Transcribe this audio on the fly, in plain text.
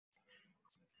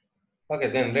Okay,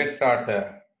 then let's start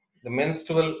the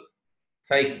menstrual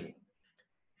cycle.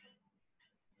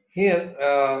 Here,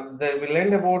 we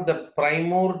learned about the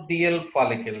primordial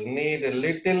follicle. Need a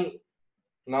little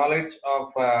knowledge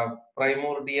of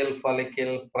primordial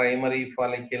follicle, primary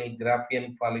follicle,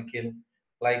 graffian follicle.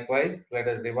 Likewise, let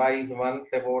us revise once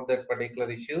about that particular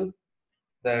issues.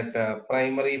 That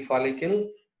primary follicle,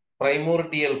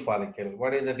 primordial follicle.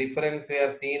 What is the difference we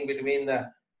are seeing between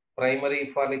the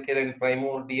primary follicle and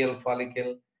primordial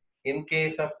follicle? In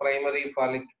case of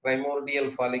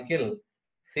primordial follicle,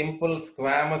 simple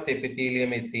squamous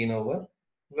epithelium is seen over.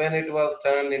 When it was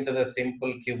turned into the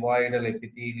simple cuboidal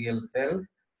epithelial cells,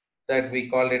 that we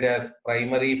called it as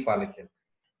primary follicle.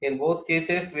 In both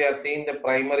cases, we are seeing the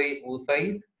primary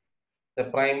oocyte. The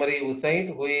primary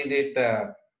oocyte, who is it?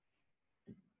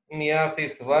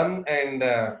 Meiosis 1 and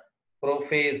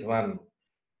prophase 1.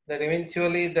 That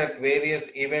eventually that various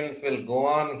events will go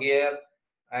on here,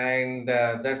 and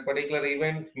that particular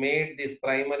events made this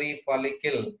primary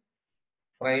follicle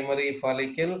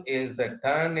is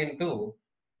turned into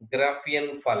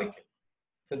graffian follicle.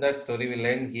 So that story will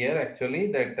end here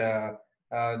actually, that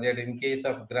in case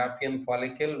of graffian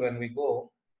follicle, when we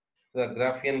go, the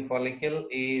graffian follicle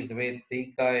is with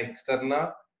theca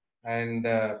externa and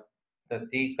the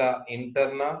theca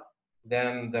interna,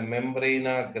 then the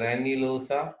membrana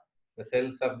granulosa, the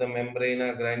cells of the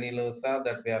membrana granulosa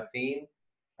that we have seen,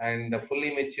 and the fully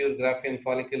mature graffian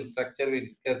follicle structure we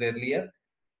discussed earlier,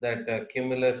 that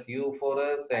cumulus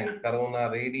euphorus and corona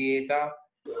radiata,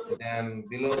 then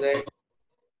below that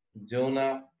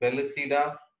zona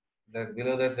pellucida,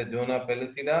 below that the zona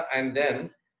pellucida, and then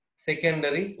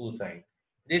secondary oocyte.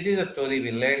 This is a story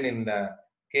we learned in the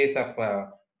case of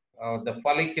the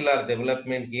follicular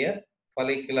development here.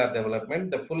 Follicular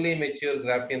development, the fully mature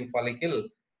graffian follicle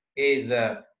is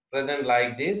present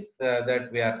like this that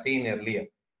we are seeing earlier.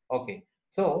 Okay,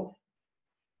 so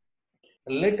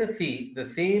let us see the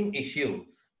same issues,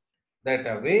 that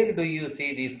where do you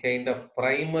see this kind of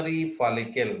primary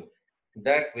follicle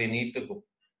that we need to go.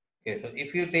 Okay, so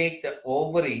if you take the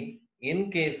ovary,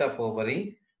 in case of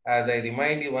ovary, as I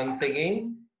remind you once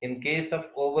again, in case of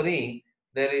ovary,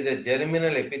 there is a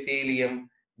germinal epithelium.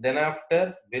 Then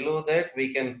after, below that,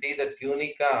 we can see the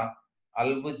tunica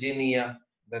albuginea,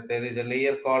 that there is a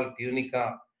layer called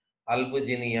tunica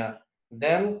albuginea.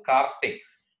 Then cortex.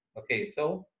 Okay,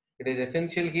 so it is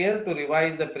essential here to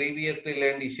revise the previously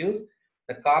learned issues.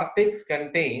 The cortex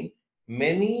contain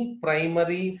many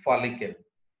primary follicles.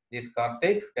 This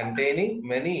cortex containing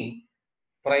many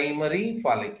primary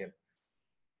follicles.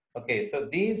 Okay, so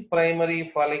these primary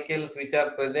follicles which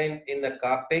are present in the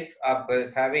cortex are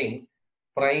having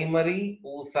primary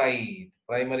oocyte.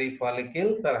 Primary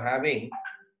follicles are having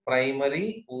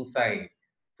primary oocyte.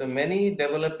 So many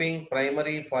developing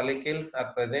primary follicles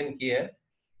are present here.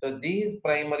 So these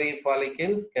primary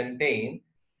follicles contain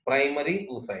primary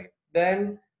oocyte.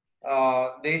 Then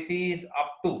this is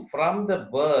up to from the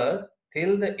birth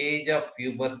till the age of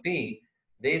puberty.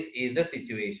 This is the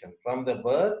situation. From the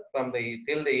birth,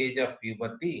 till the age of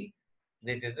puberty,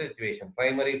 this is the situation.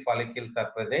 Primary follicles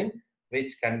are present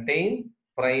which contain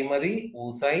primary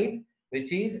oocyte,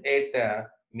 which is at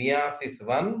meiosis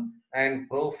 1 and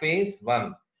prophase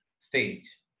 1 stage.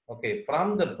 Okay,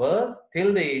 from the birth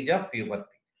till the age of puberty.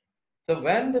 So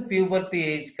when the puberty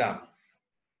age comes,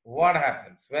 what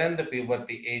happens? When the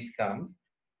puberty age comes,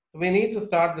 we need to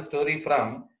start the story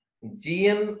from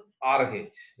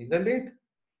GnRH, isn't it?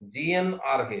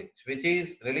 GnRH, which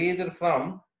is released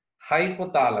from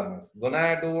hypothalamus,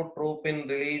 gonadotropin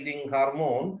releasing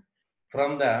hormone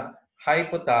from the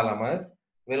hypothalamus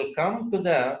will come to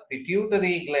the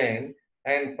pituitary gland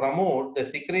and promote the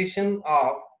secretion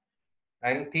of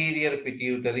anterior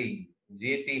pituitary.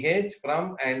 GTH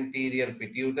from anterior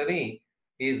pituitary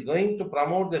is going to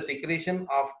promote the secretion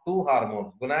of two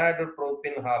hormones,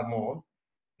 gonadotropin hormones,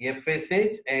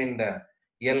 FSH and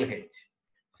LH.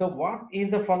 So what is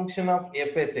the function of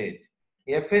FSH?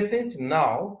 FSH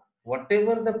now,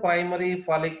 whatever the primary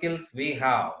follicles we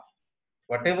have,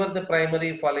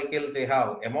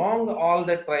 among all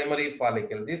the primary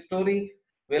follicles, this story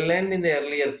will end in the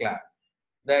earlier class,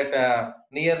 that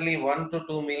nearly 1 to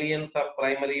 2 millions of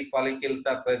primary follicles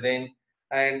are present,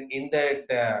 and in that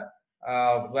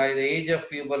by the age of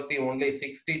puberty only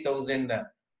 60,000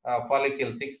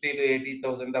 follicles, 60 to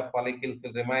 80,000 of follicles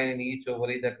will remain in each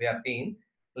ovary that we are seeing.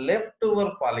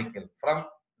 Leftover follicle, from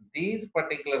these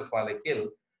particular follicle,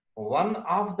 one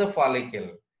of the follicle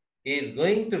is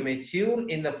going to mature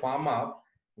in the form of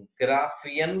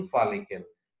graffian follicle.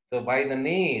 So by the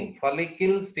name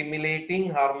follicle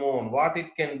stimulating hormone, what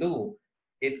it can do,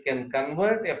 it can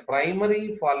convert a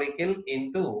primary follicle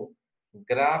into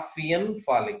graffian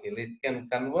follicle. It can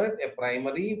convert a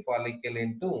primary follicle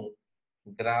into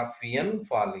graffian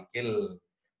follicle.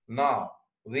 Now,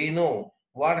 we know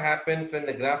what happens when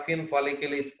the graffian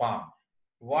follicle is formed.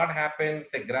 What happens,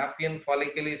 a graffian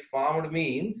follicle is formed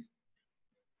means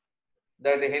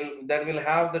that will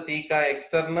have the theca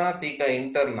externa, theca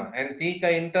interna. And theca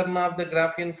interna of the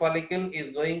graffian follicle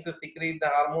is going to secrete the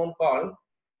hormone called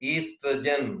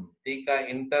estrogen. Theca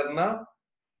interna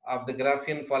of the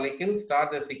graffian follicle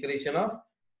start the secretion of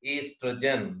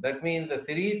estrogen. That means a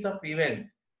series of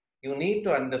events you need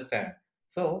to understand.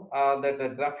 So that the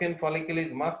graffian follicle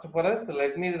is must for us. So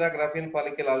let me read the graffian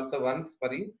follicle also once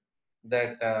for you,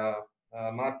 that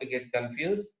not to get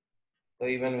confused. So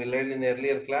even we learned in the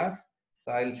earlier class.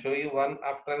 So I'll show you one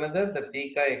after another. The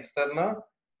theca externa,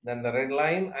 then the red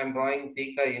line I'm drawing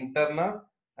theca interna,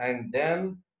 and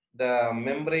then the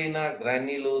membrana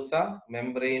granulosa.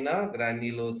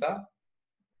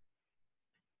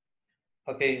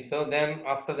 Okay, so then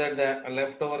after that the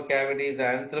leftover cavity is the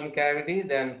antrum cavity,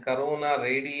 then corona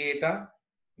radiata.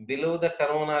 Below the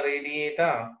corona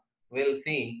radiata, we'll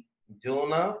see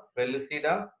zona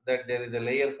pellucida, that there is a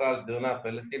layer called zona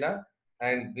pellucida,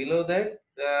 and below that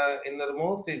the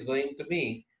innermost is going to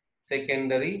be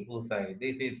secondary oocyte.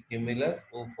 This is cumulus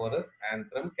oophorus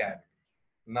antrum cavity.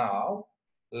 Now,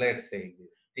 let's take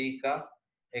this theca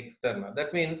externa.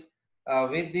 That means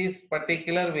with this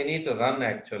particular we need to run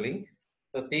actually.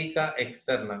 So theca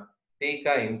externa,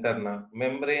 theca interna,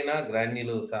 membrana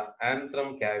granulosa,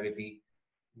 antrum cavity,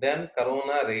 then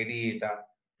corona radiata,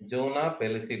 zona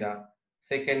pellucida,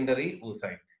 secondary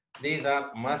oocyte. These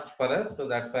are must for us, so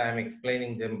that's why I'm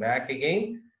explaining them back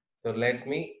again. So let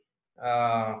me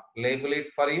label it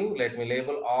for you. Let me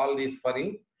label all these for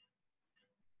you.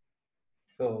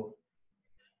 So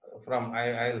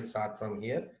I'll start from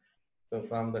here. So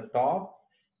from the top,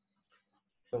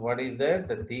 so what is that?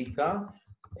 The theca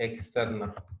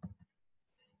externa.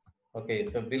 Okay,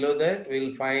 so below that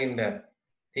we'll find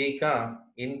theca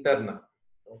interna.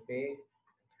 Okay,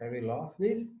 have you lost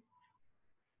this?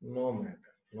 No matter,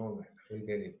 no matter, we'll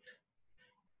get it.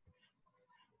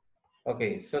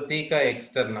 Okay, so theca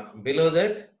externa. Below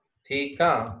that,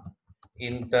 theca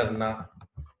interna.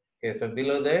 Okay, so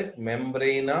below that,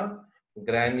 membrana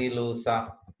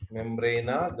granulosa.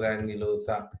 Membrana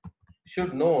granulosa.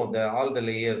 Should know all the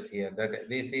layers here, that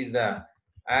this is the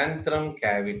antrum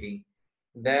cavity.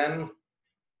 Then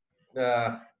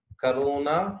the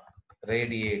corona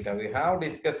radiata. We have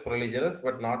discussed proliferation,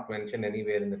 but not mentioned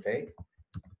anywhere in the text.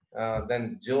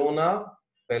 Then zona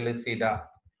pellucida.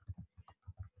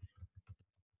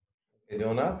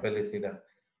 Zona pellucida.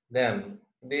 Then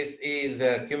this is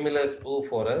cumulus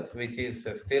oophorus, which is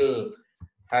still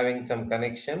having some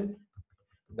connection.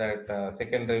 That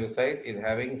secondary oocyte is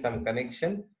having some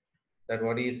connection. That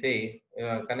what do you say?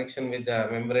 Connection with the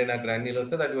membrana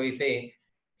granulosa. That we say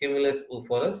cumulus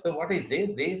oophorus. So what is this?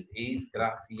 This is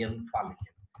graffian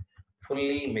follicle,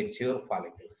 fully mature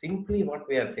follicle. Simply what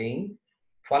we are saying,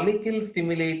 follicle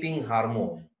stimulating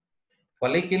hormone.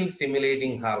 Follicle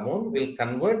stimulating hormone will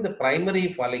convert the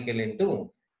primary follicle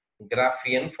into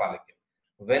graffian follicle.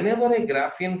 Whenever a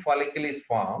graffian follicle is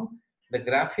formed, the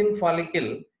graffian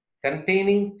follicle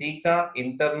containing theca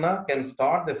interna can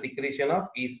start the secretion of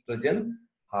estrogen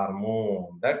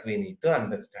hormone. That we need to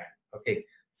understand. Okay,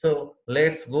 so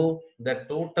let's go the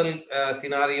total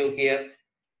scenario here.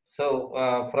 So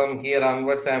from here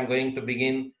onwards, I am going to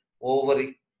begin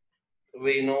ovary.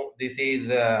 We know this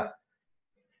is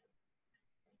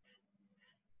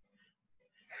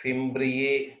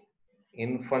fimbriae,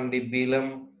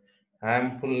 infundibulum,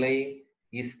 ampullae,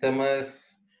 isthmus.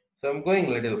 So I'm going a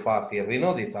little fast here. We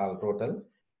know this all total.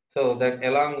 So that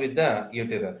along with the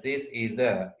uterus, this is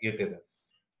the uterus.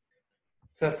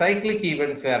 So cyclic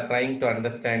events, we are trying to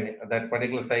understand that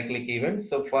particular cyclic event.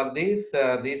 So for this,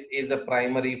 this is the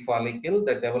primary follicle,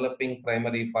 the developing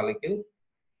primary follicle.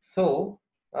 So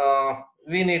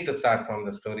we need to start from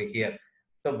the story here.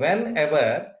 So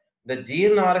whenever the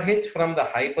GnRH from the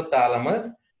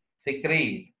hypothalamus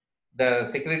secreted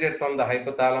from the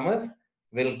hypothalamus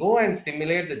will go and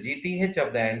stimulate the GTH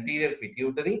of the anterior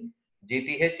pituitary.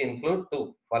 GTH include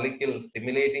two, follicle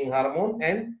stimulating hormone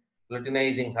and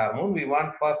luteinizing hormone. We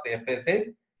want first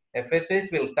FSH.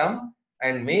 FSH will come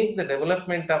and make the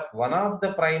development of one of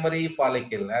the primary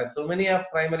follicle. As so many of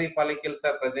primary follicles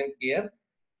are present here,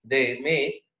 they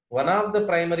make one of the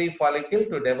primary follicle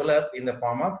to develop in the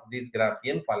form of this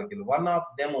graffian follicle. One of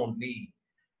them only.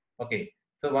 Okay.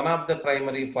 So one of the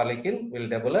primary follicle will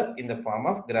develop in the form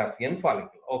of graffian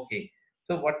follicle. Okay.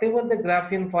 So whatever the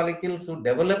graffian follicles who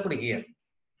developed here,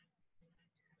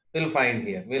 We'll find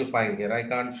here. We'll find here. I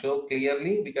can't show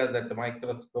clearly because that's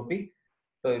microscopic.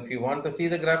 So if you want to see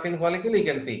the graphian follicle, you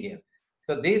can see here.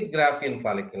 So this graphian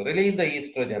follicle release the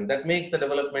estrogen that makes the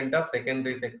development of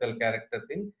secondary sexual characters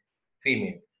in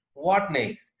female. What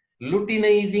next?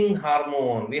 Luteinizing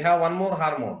hormone. We have one more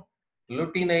hormone,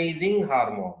 luteinizing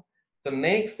hormone. So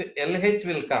next LH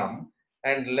will come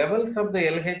and levels of the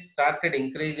LH started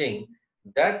increasing.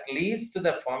 That leads to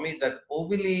the formation, that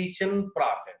ovulation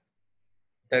process.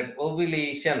 That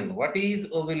ovulation. What is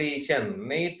ovulation?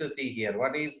 Need to see here.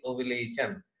 What is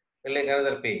ovulation? We'll take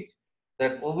another page.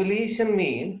 That ovulation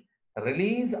means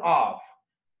release of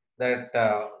that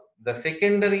the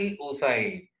secondary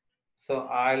oocyte. So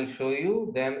I'll show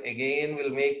you. Then again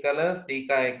we'll make colors.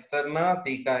 Theca externa,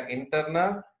 theca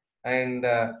interna, and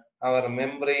our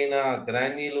membrana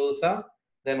granulosa.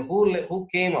 Then who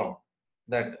came out?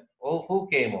 That who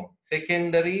came out?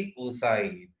 Secondary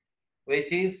oocyte,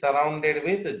 which is surrounded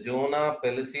with zona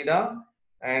pellucida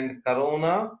and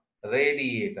corona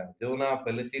radiata. Zona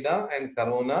pellucida and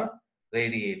corona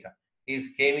radiata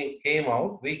came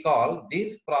out. We call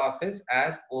this process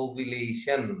as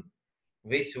ovulation,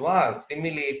 which was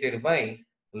stimulated by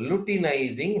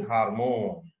luteinizing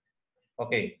hormone.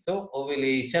 Okay, so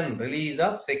ovulation, release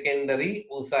of secondary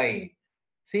oocyte.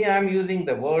 See, I am using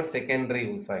the word secondary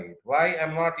oocyte. Why I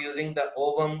am not using the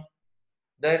ovum?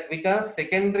 That because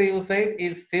secondary oocyte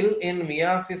is still in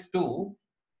meiosis 2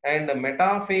 and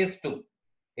metaphase 2.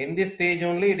 In this stage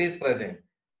only it is present.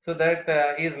 So that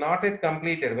is not yet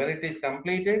completed. When it is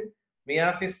completed,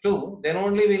 meiosis 2, then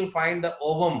only we will find the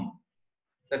ovum.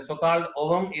 That so-called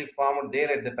ovum is formed there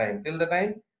at the time. Till the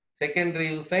time,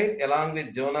 secondary oocyte along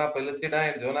with zona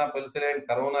pellucida and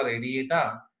corona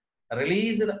radiata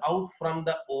released out from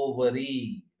the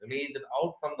ovary. Released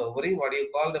out from the ovary. What do you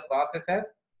call the process as?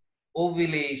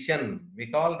 Ovulation. We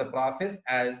call the process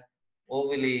as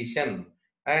ovulation.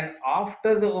 And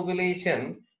after the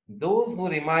ovulation, those who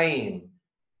remain,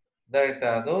 the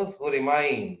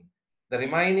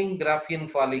remaining graffian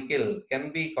follicle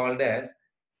can be called as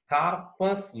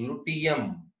carpus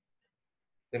luteum.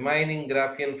 Remaining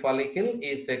graffian follicle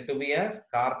is said to be as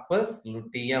carpus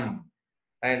luteum.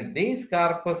 And this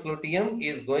corpus luteum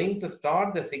is going to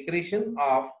start the secretion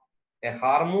of a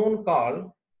hormone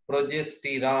called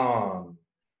progesterone.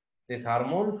 This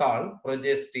hormone called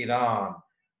progesterone.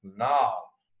 Now,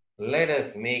 let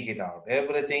us make it out.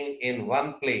 Everything in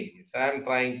one place. I am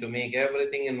trying to make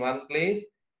everything in one place.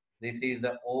 This is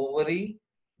the ovary,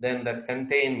 then that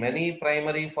contain many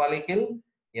primary follicle.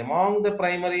 Among the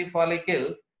primary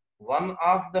follicles, one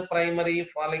of the primary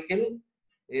follicle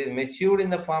is matured in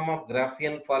the form of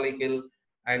graffian follicle,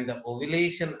 and the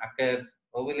ovulation occurs.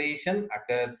 Ovulation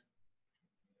occurs,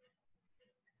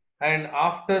 and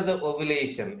after the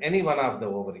ovulation, any one of the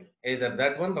ovary, either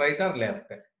that one, right or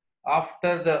left.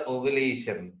 After the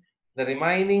ovulation, the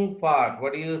remaining part,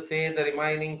 what do you say? The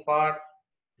remaining part,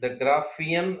 the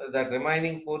graphian, the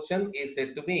remaining portion is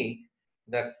said to be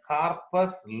the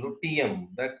corpus luteum.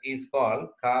 That is called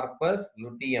corpus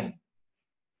luteum.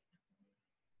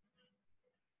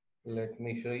 Let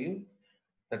me show you.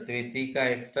 The theca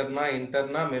externa,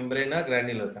 interna, membrana,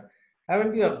 granulosa.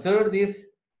 Haven't you observed this?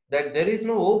 That there is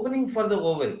no opening for the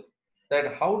ovary.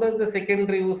 That how does the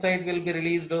secondary oocyte will be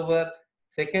released over?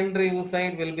 Secondary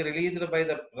oocyte will be released by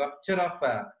the rupture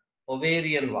of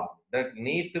ovarian wall. That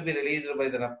need to be released by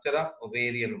the rupture of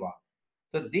ovarian wall.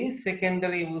 So this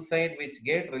secondary oocyte which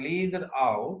get released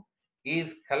out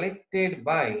is collected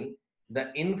by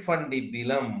the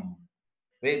infundibulum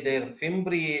with their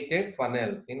fimbriated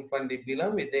funnels.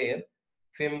 Infundibulum with their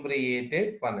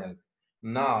fimbriated funnels.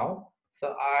 Now,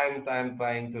 so I'm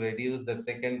trying to reduce the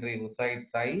secondary oocyte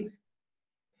size.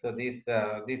 So this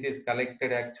is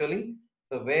collected actually.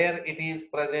 So where it is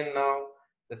present now,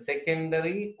 the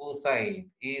secondary oocyte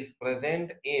is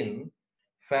present in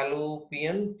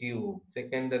fallopian tube.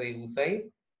 Secondary oocyte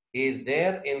is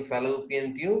there in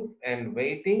fallopian tube and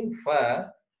waiting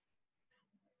for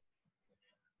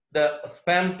the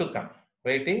sperm to come.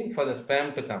 Waiting for the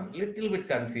sperm to come. Little bit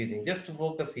confusing. Just to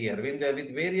focus here.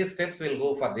 With various steps, we'll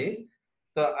go for this.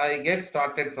 So I get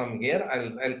started from here.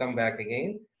 I'll come back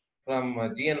again. From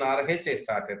GnRH, I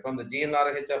started. From the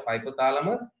GnRH of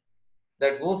hypothalamus,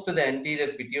 that goes to the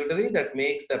anterior pituitary, that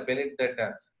makes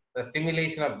the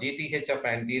stimulation of GTH of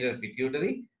anterior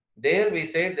pituitary. There we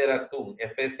said there are two,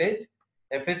 FSH.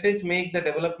 FSH make the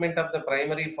development of the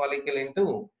primary follicle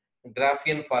into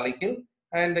graffian follicle,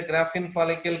 and the graffian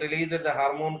follicle released the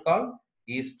hormone called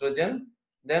estrogen.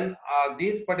 Then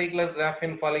this particular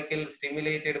graffian follicle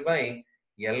stimulated by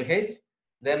LH.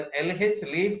 Then LH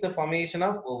leads the formation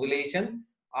of ovulation.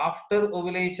 After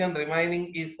ovulation,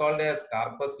 remaining is called as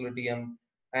corpus luteum,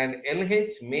 and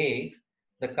LH makes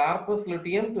the corpus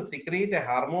luteum to secrete a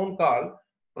hormone called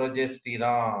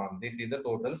progesterone. This is the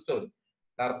total story.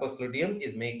 Corpus luteum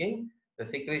is making the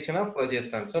secretion of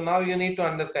progesterone. So now you need to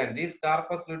understand this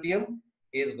corpus luteum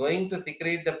is going to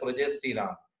secrete the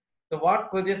progesterone. So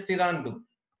what progesterone do?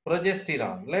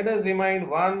 Progesterone. Let us remind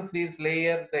once this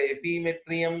layer, the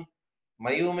epimetrium,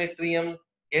 myometrium,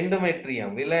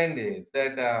 endometrium. We learned this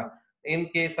that in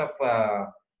case of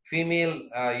female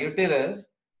uterus,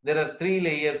 there are three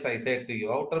layers. I said to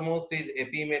you. Outermost is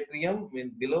epimetrium,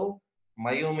 means below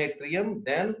myometrium,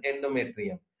 then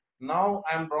endometrium. Now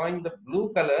I am drawing the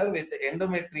blue color with the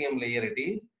endometrium layer. It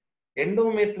is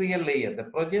endometrial layer. The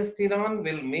progesterone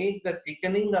will make the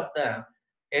thickening of the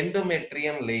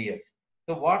endometrium layers.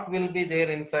 So what will be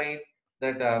there inside?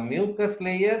 That mucus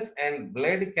layers and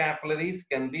blood capillaries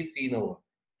can be seen over.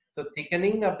 So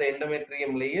thickening of the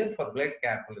endometrium layer for blood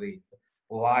capillaries.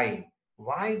 Why?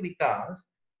 Why? Because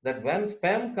that when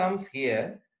sperm comes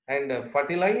here and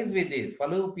fertilize with this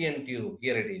fallopian tube,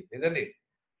 here it is, isn't it?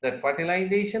 That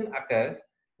fertilization occurs,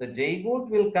 the zygote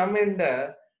will come and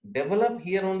develop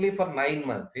here only for 9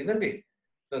 months, isn't it?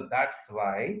 So that's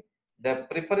why the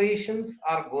preparations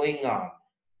are going on.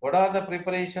 What are the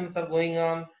preparations are going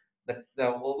on? The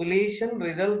ovulation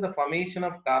results the formation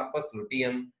of corpus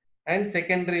luteum, and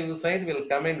secondary oocyte will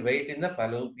come and wait in the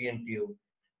fallopian tube.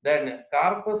 Then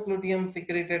corpus luteum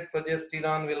secreted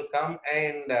progesterone will come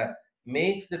and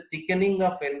makes the thickening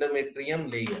of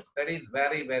endometrium layer. That is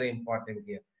very, very important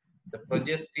here. The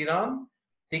progesterone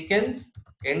thickens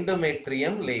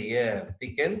endometrium layer,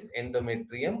 thickens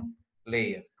endometrium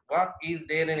layers. What is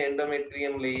there in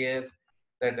endometrium layers?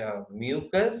 That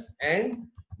mucus and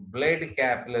blood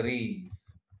capillaries.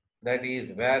 That is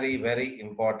very, very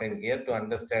important here to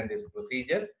understand this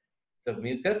procedure. So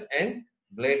mucus and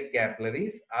blood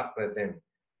capillaries are present.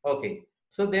 Okay,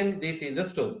 so then this is the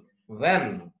story.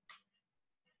 When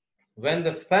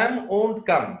the sperm won't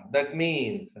come, that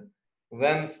means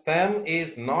when sperm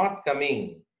is not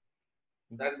coming,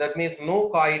 that means no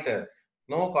coitus,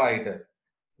 no coitus.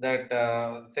 That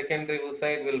secondary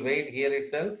oocyte will wait here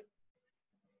itself.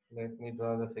 Let me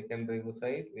draw the secondary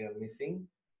oocyte. We are missing.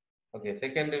 Okay,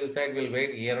 secondary oocyte will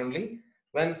wait here only.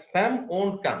 When sperm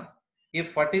won't come,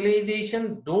 if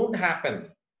fertilization don't happen,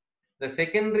 the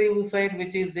secondary oocyte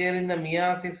which is there in the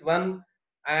meiosis 1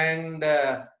 and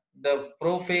the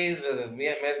prophase,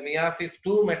 meiosis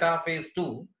 2, metaphase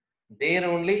 2, there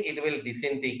only it will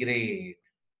disintegrate.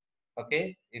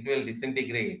 Okay, it will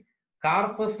disintegrate.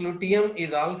 Corpus luteum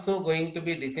is also going to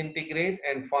be disintegrate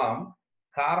and form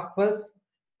corpus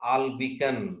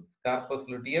albicans. Corpus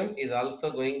luteum is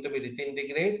also going to be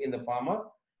disintegrate in the form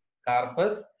of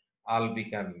corpus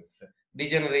albicans.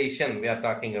 Degeneration we are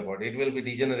talking about. It will be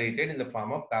degenerated in the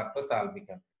form of corpus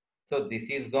albicans. So this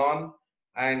is gone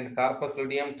and corpus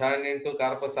luteum turned into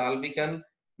corpus albicans.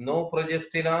 No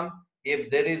progesterone.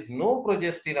 If there is no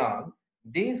progesterone,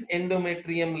 these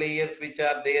endometrium layers which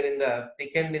are there in the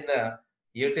thickened in the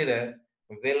uterus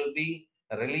will be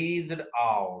released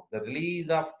out. The release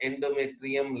of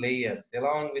endometrium layers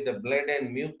along with the blood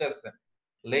and mucus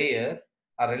layers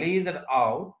are released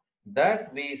out.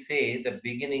 That we say the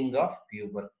beginning of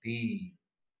puberty.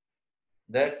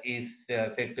 That is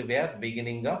said to be as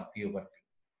beginning of puberty.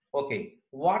 Okay,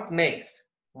 what next?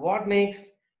 What next?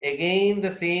 Again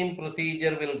the same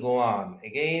procedure will go on.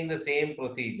 Again the same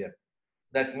procedure.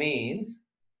 That means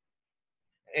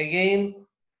again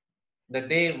the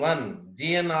day 1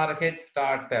 GnRH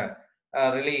start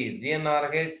release.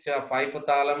 GnRH of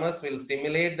hypothalamus will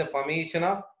stimulate the formation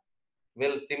of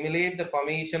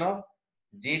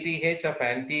GTH of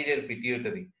anterior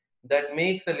pituitary. That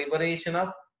makes the liberation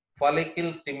of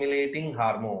follicle stimulating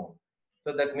hormone.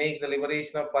 So that makes the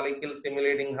liberation of follicle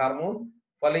stimulating hormone.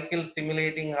 Follicle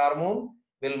stimulating hormone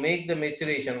will make the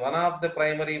maturation. One of the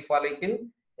primary follicle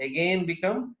again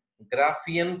become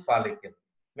graffian follicle.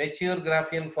 Mature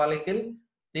graffian follicle,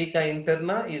 theca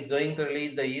interna, is going to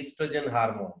release the estrogen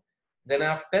hormone. Then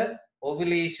after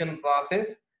ovulation process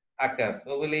occurs.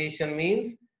 Ovulation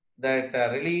means that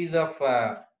release of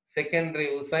secondary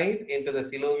oocyte into the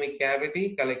coelomic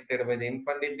cavity collected by the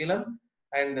infundibulum,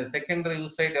 and the secondary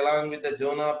oocyte along with the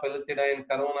zona pellucida and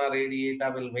corona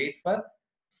radiata will wait for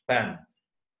sperms.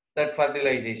 That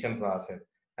fertilization process.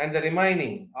 And the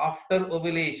remaining after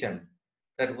ovulation,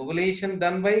 that ovulation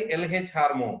done by LH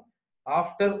hormone.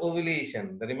 After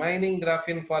ovulation, the remaining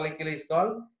graffian follicle is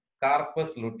called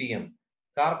corpus luteum.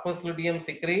 Corpus luteum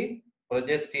secrete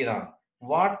progesterone.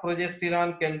 What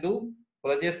progesterone can do?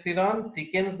 Progesterone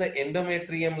thickens the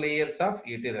endometrium layers of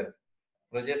uterus.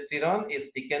 Progesterone is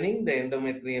thickening the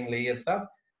endometrium layers of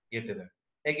uterus.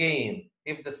 Again,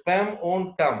 if the sperm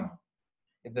won't come,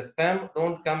 if the sperm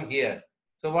don't come here,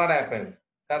 so what happens?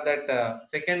 That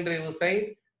secondary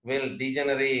oocyte will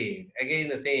degenerate. Again,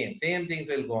 the same things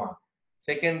will go on.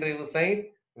 Secondary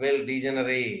oocyte will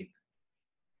degenerate.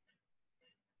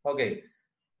 Okay.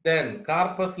 Then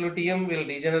corpus luteum will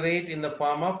degenerate in the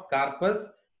form of corpus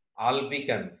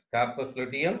albicans. Corpus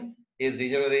luteum is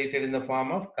degenerated in the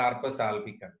form of corpus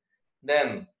albicans.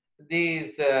 Then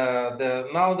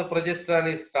now the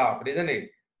progesterone is stopped, isn't it?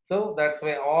 So that's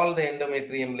why all the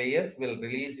endometrium layers will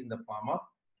release in the form of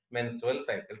menstrual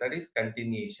cycle. That is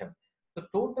continuation. So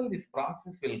total this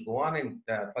process will go on, and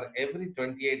for every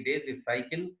 28 days this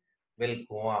cycle will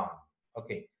go on.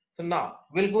 Okay. So now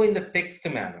we'll go in the text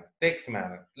manner. Text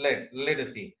manner. Let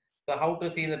us see. So how to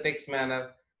see in the text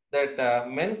manner that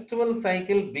menstrual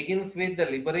cycle begins with the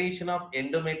liberation of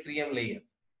endometrium layers,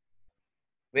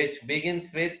 which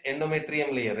begins with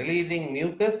endometrium layer, releasing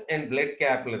mucus and blood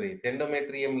capillaries.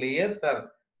 Endometrium layers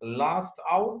are lost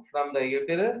out from the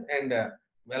uterus and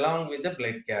along with the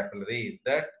blood capillaries.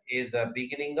 That is the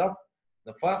beginning of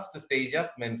the first stage of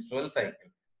menstrual cycle.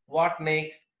 What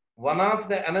next? One of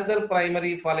the another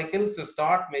primary follicles to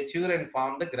start mature and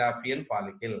form the graffian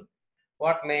follicle.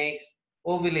 What next?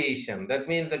 Ovulation. That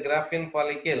means the graffian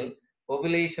follicle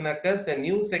ovulation occurs, a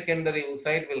new secondary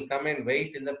oocyte will come and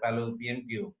wait in the fallopian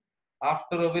tube.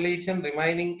 After ovulation,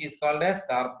 remaining is called as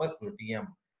corpus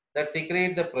luteum that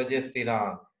secretes the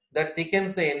progesterone that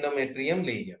thickens the endometrium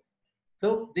layers.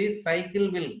 So this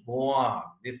cycle will go on.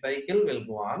 This cycle will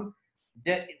go on.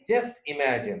 Just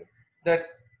imagine that.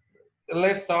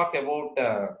 Let's talk about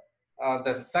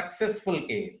the successful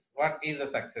case. What is a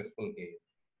successful case?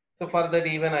 So for that,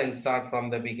 even I'll start from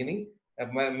the beginning.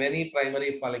 Many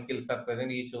primary follicles are present,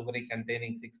 each ovary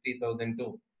containing 60,000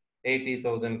 to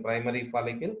 80,000 primary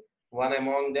follicle. One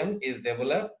among them is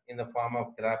developed in the form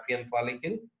of graffian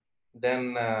follicle.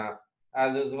 Then,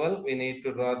 as usual, we need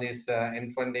to draw this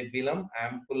infundibulum,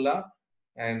 ampulla,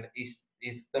 and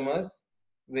isthmus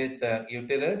with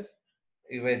uterus,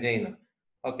 vagina.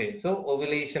 Okay, so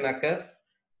ovulation occurs,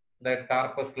 that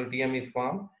corpus luteum is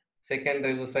formed.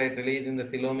 Secondary oocyte release in the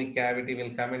coelomic cavity will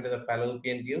come into the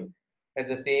fallopian tube. At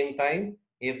the same time,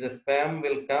 if the sperm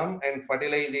will come and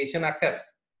fertilization occurs,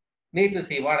 need to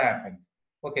see what happens.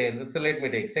 Okay, so let me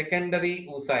take secondary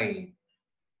oocyte.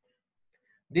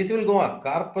 This will go on.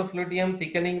 Corpus luteum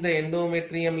thickening the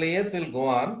endometrium layers will go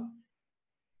on.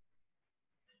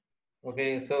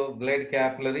 Okay, so blood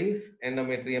capillaries,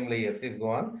 endometrium layers is go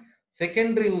on.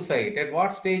 Secondary oocyte, at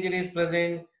what stage it is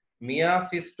present?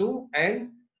 Meiosis 2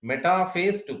 and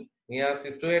metaphase 2.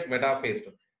 Meiosis 2 at metaphase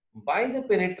 2. By the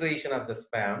penetration of the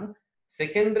sperm,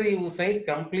 secondary oocyte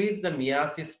completes the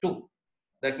meiosis 2.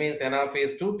 That means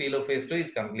anaphase 2, telophase 2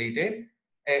 is completed.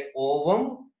 A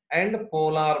ovum and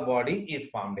polar body is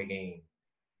formed again.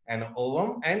 An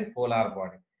ovum and polar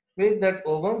body. With that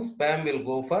ovum, sperm will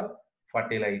go for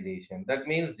fertilization. That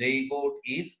means zygote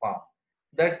is formed.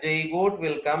 That zygote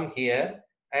will come here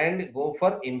and go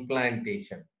for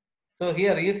implantation. So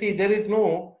here you see there is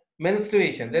no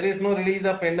menstruation. There is no release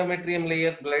of endometrium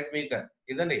layer blood mucus,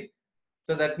 isn't it?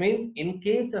 So that means in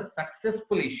case a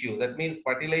successful issue, that means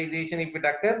fertilization, if it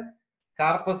occurs,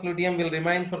 corpus luteum will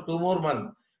remain for 2 more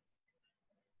months.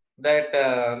 That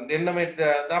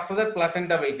after that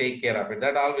placenta will take care of it.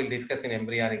 That all we'll discuss in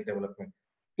embryonic development.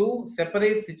 Two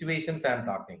separate situations I am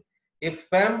talking. If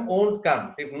sperm won't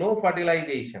come, if no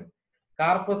fertilization,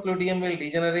 corpus luteum will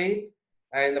degenerate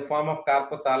in the form of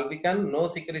corpus albicans, no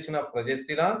secretion of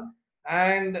progesterone,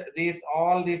 and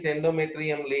all these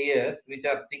endometrium layers which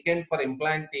are thickened for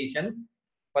implantation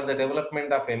for the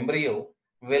development of embryo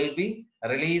will be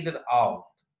released out.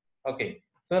 Okay.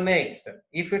 So next,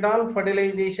 if at all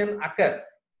fertilization occurs,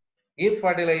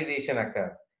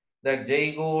 that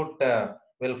zygote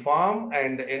will form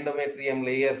and endometrium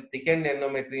layers, thickened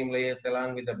endometrium layers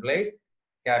along with the blood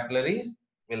capillaries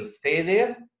will stay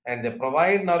there and they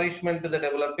provide nourishment to the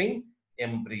developing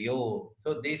embryo.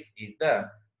 So this is the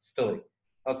story.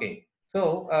 Okay.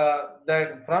 So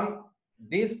that from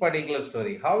this particular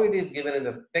story, how it is given in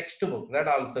the textbook, that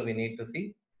also we need to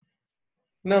see.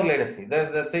 Now let us see.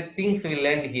 The things we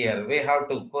learned here, we have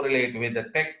to correlate with the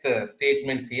text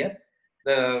statements here.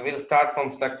 We'll start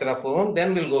from structure of ovum,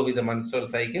 then we'll go with the menstrual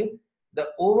cycle. The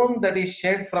ovum that is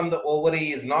shed from the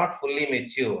ovary is not fully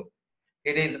mature.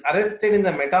 It is arrested in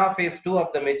the metaphase 2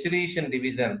 of the maturation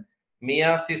division,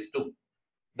 meiosis 2.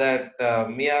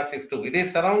 Meiosis 2. It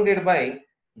is surrounded by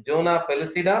zona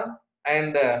pellucida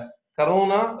and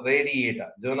corona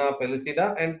radiata. Zona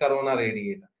pellucida and corona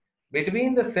radiata.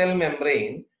 Between the cell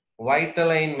membrane,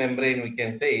 vitelline membrane, we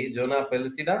can say, zona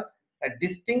pellucida, a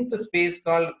distinct space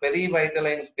called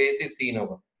perivitelline space is seen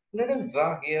over. Let us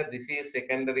draw here. This is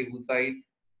secondary oocyte,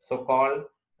 so called,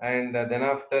 and then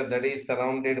after that is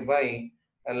surrounded by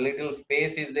a little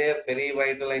space is there,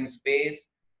 perivitelline space.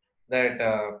 That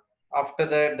after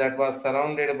that, that was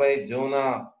surrounded by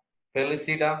zona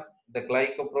pellucida, the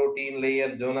glycoprotein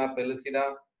layer, zona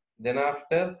pellucida. Then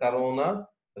after, corona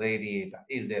radiata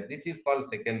is there. This is called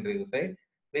secondary oocyte.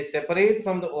 We separate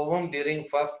from the ovum during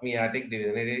first meiotic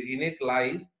division. In it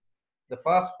lies the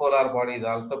first polar body is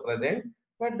also present,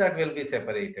 but that will be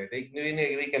separated.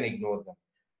 We can ignore them.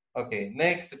 Okay,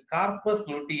 next, carpus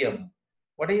luteum.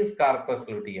 What is carpus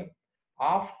luteum?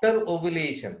 After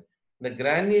ovulation, the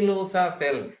granulosa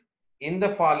cells in the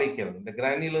follicle, the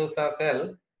granulosa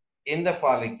cell in the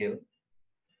follicle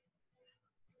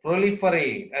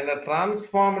proliferate and are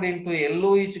transformed into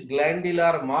yellowish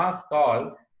glandular mass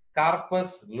called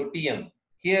corpus luteum.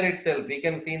 Here itself, we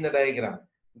can see in the diagram.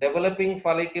 Developing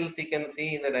follicles, you can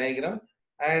see in the diagram.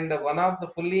 And one of the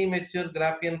fully mature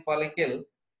graffian follicle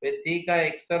with theca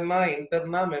externa,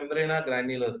 interna, membrana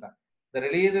granulosa. The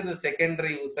release of the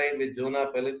secondary oocyte with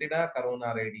zona pellucida,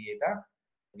 corona radiata,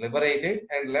 liberated,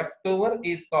 and leftover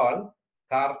is called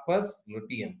corpus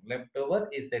luteum. Leftover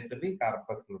is said to be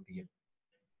corpus luteum.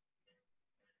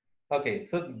 Okay,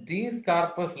 so these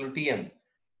corpus luteum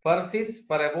persists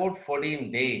for about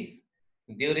 14 days.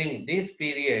 During this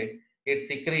period, it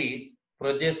secretes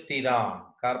progesterone.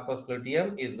 Corpus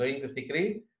luteum is going to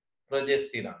secrete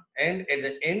progesterone. And at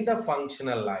the end of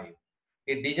functional life,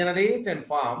 it degenerates and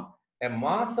forms a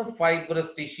mass of fibrous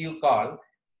tissue called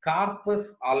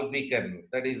corpus albicans.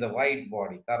 That is the white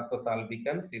body. Corpus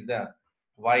albicans is the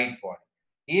white body.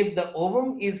 If the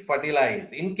ovum is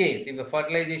fertilized, in case if the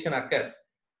fertilization occurs,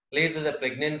 lead to the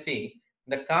pregnancy,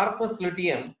 the corpus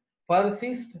luteum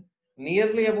persists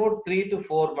nearly about 3 to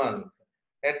 4 months.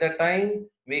 At the time,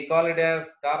 we call it as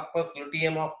corpus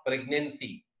luteum of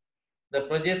pregnancy. The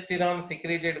progesterone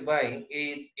secreted by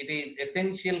it is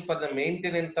essential for the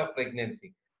maintenance of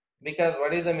pregnancy. Because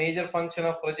what is the major function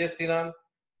of progesterone?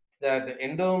 That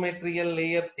endometrial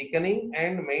layer thickening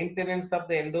and maintenance of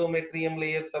the endometrium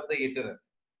layers of the uterus.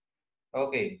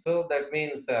 Okay, so that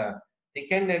means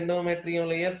thickened endometrium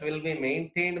layers will be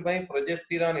maintained by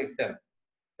progesterone itself.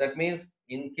 That means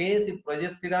in case if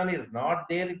progesterone is not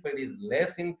there, if it is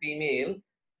less in female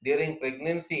during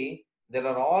pregnancy, there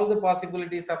are all the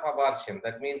possibilities of abortion.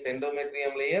 That means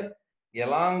endometrium layer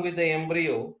along with the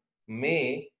embryo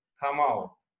may come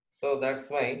out. So that's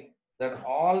why that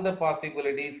all the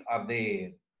possibilities are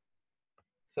there.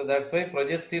 So that's why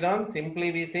progesterone,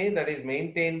 simply we say that is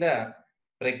maintain the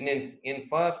pregnancy in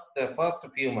the first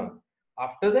few months.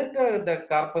 After that, the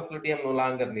corpus luteum no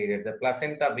longer needed. The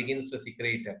placenta begins to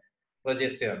secrete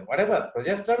progesterone. Whatever,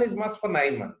 progesterone is must for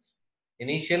 9 months.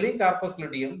 Initially corpus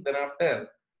luteum, then after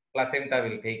placenta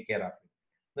will take care of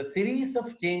it. The series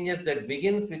of changes that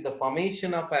begins with the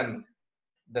formation of the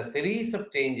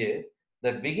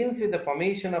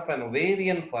formation of an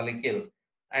ovarian follicle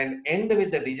and end with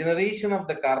the degeneration of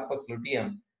the corpus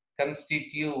luteum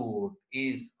constitute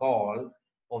is called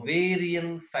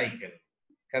ovarian cycle.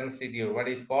 Constitute what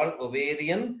is called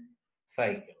ovarian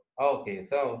cycle. Okay,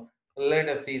 so let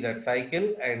us see that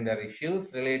cycle and the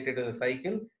issues related to the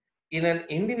cycle. In an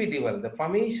individual, the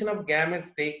formation of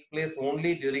gametes takes place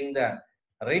only during the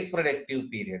reproductive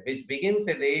period, which begins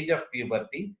at the age of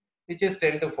puberty, which is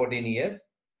 10 to 14 years,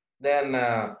 then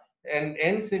and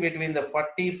ends between the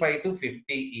 45 to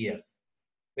 50 years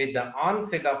with the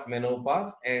onset of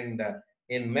menopause. And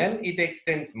in men, it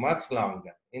extends much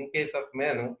longer. In case of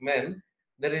men,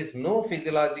 there is no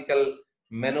physiological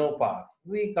menopause.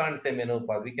 We can't say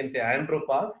menopause. We can say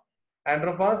andropause.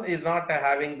 Andropause is not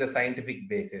having the scientific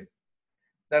basis.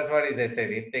 That's what I said.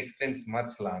 It extends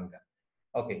much longer.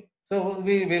 Okay. So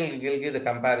we'll give the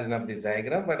comparison of this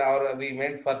diagram, but we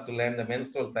meant for to learn the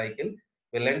menstrual cycle.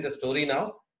 We'll learn the story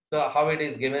now. So how it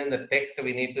is given in the text,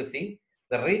 we need to see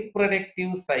the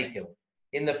reproductive cycle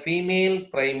in the female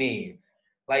primates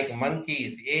like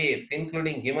monkeys, apes,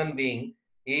 including human being,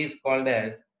 is called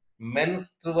as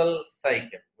menstrual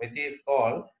cycle, which is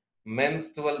called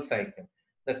menstrual cycle.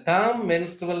 The term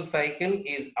menstrual cycle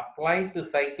is applied to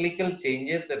cyclical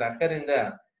changes that occur in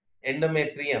the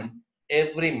endometrium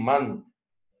every month.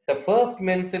 The first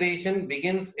menstruation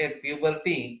begins at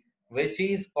puberty, which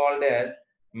is called as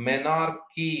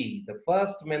menarche. The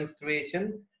first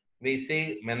menstruation, we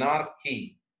say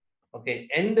menarche. Okay,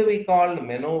 end we call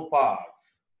menopause,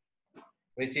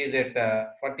 which is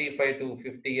at 45 to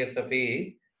 50 years of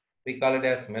age. We call it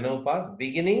as menopause.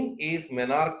 Beginning is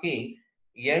menarche,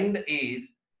 end is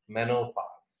menopause.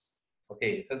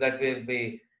 Okay, so that will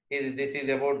be, this is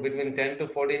about between 10 to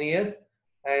 14 years,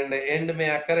 and end may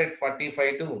occur at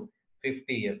 45 to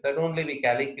 50 years. That only we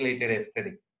calculated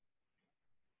yesterday.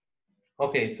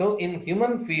 Okay, so in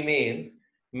human females,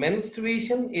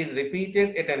 menstruation is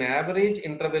repeated at an average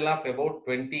interval of about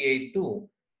 28 to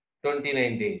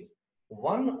 29 days.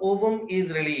 One ovum is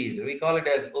released, we call it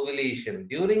as ovulation,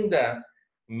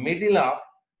 middle of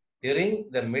during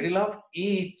the middle of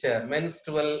each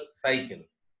menstrual cycle.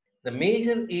 The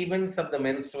major events of the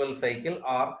menstrual cycle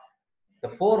are the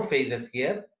four phases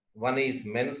here. One is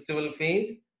menstrual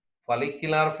phase,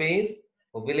 follicular phase,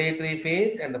 ovulatory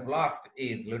phase, and the last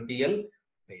is luteal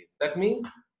phase. That means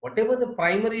whatever the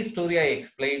primary story I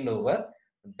explained over,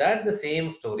 that the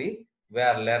same story we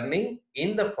are learning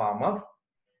in the form of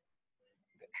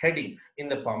headings, in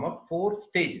the form of four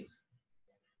stages.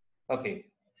 Okay,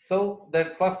 so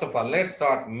that first of all, let's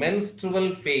start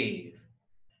menstrual phase.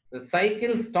 The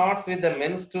cycle starts with the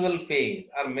menstrual phase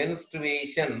or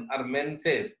menstruation or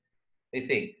menses. We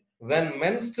say when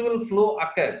menstrual flow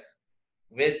occurs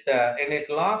and it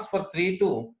lasts for 3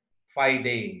 to 5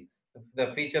 days.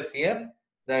 The features here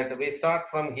that we start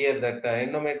from here that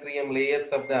endometrium layers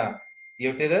of the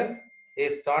uterus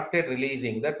is started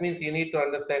releasing. That means you need to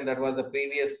understand that was the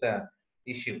previous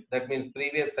issue. That means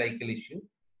previous cycle issue.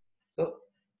 So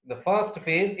the first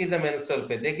phase is the menstrual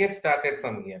phase. They get started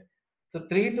from here. So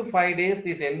 3 to 5 days,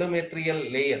 this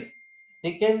endometrial layers,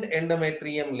 thickened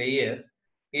endometrium layers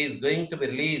is going to be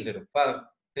released for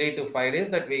 3 to 5 days.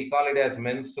 That we call it as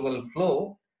menstrual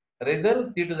flow.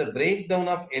 Results due to the breakdown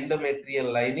of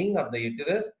endometrial lining of the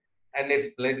uterus and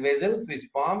its blood vessels, which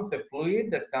forms a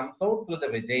fluid that comes out through the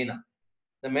vagina.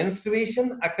 The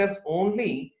menstruation occurs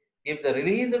only if the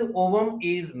released ovum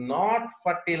is not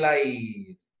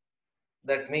fertilized.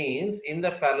 That means in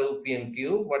the fallopian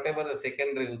tube, whatever the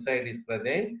secondary oocyte is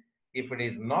present, if it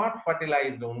is not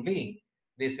fertilized only,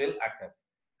 this will occur.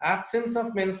 Absence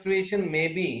of menstruation may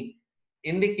be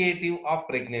indicative of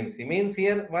pregnancy. Means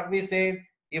here what we said,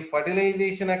 if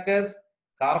fertilization occurs,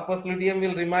 corpus luteum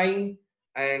will remain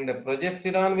and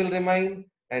progesterone will remain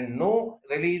and no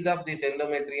release of these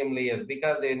endometrium layers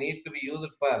because they need to be used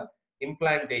for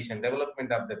implantation,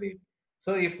 development of the baby.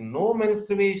 So if no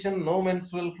menstruation, no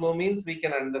menstrual flow means we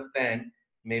can understand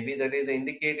maybe that is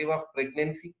indicative of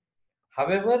pregnancy.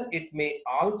 However, it may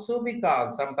also be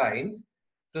caused sometimes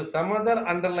to some other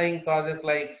underlying causes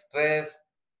like stress,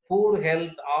 poor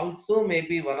health also may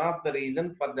be one of the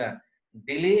reasons for the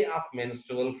delay of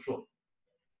menstrual flow.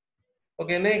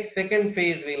 Okay, next, second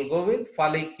phase, we'll go with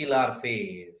follicular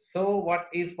phase. So what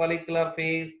is follicular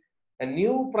phase? A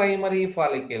new primary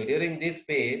follicle. During this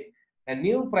phase, a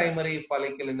new primary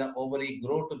follicle in the ovary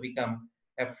grow to become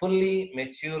a fully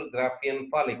mature graffian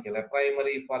follicle. A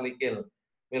primary follicle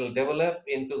will develop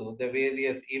into the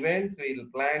various events we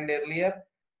planned earlier.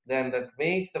 Then that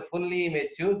makes the fully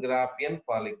mature graffian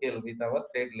follicle with our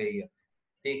said layer.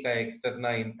 Theca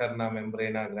externa, interna,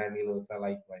 membrana, granulosa,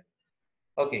 likewise.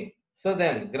 Okay, so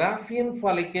then graphian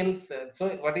follicles. So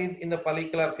what is in the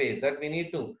follicular phase that we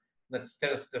need to, the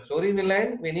story will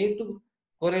end, we need to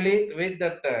correlate with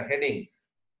that headings.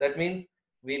 That means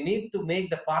we need to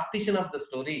make the partition of the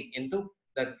story into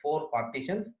that four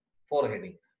partitions, four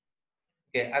headings.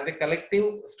 Okay, as a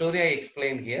collective story I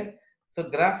explained here. So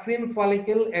graphian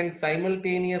follicle and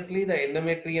simultaneously the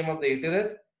endometrium of the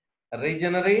uterus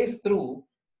regenerates through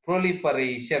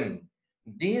proliferation.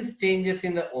 These changes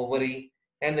in the ovary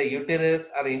and the uterus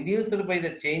are induced by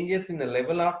the changes in the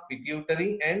level of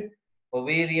pituitary and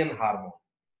ovarian hormone.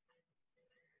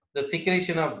 The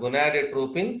secretion of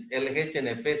gonadotropins, LH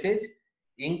and FSH,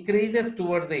 increases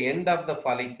towards the end of the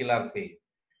follicular phase.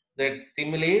 That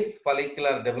stimulates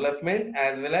follicular development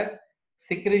as well as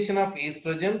secretion of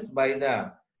estrogens by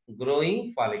the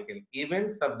growing follicle.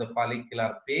 Events of the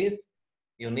follicular phase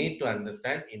you need to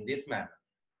understand in this manner.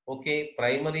 Okay,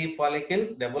 primary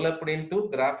follicle developed into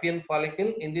graphian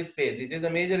follicle in this phase. This is the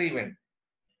major event.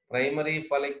 Primary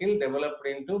follicle developed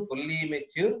into fully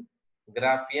mature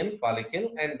graphian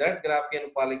follicle, and that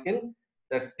graphian follicle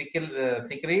that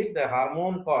secrete the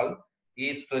hormone called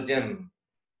estrogen.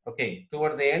 Okay,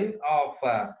 towards the end of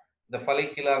the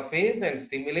follicular phase and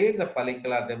stimulate the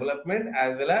follicular development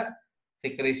as well as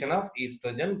secretion of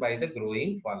estrogen by the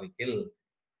growing follicle.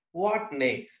 What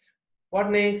next?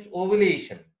 What next?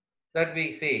 Ovulation. That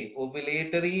we say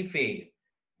ovulatory phase.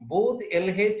 Both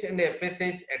LH and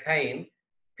FSH attain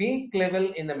peak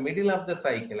level in the middle of the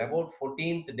cycle, about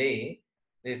 14th day.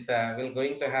 This will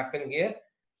going to happen here.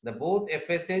 The both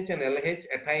FSH and LH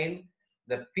attain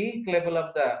the peak level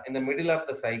of the in the middle of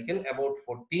the cycle, about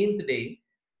 14th day.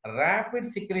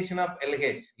 Rapid secretion of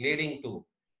LH leading to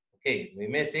Okay, we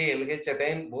may say LH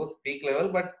attain both peak level,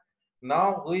 but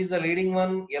now who is the leading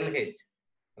one? LH.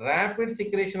 Rapid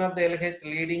secretion of the LH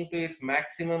leading to its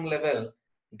maximum level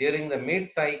during the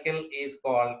mid cycle is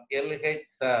called LH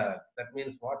surge. That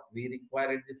means what we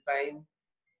require at this time?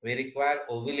 We require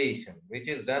ovulation, which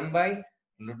is done by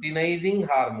luteinizing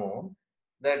hormone.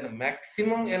 That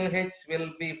maximum LH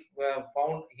will be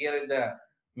found here in the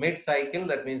mid cycle.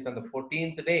 That means on the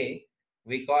 14th day,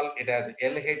 we call it as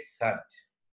LH surge.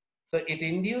 So it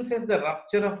induces the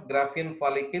rupture of graffian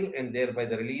follicle and thereby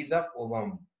the release of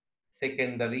ovum,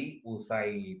 secondary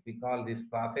oocyte. We call this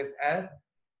process as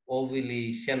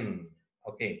ovulation.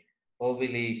 Okay,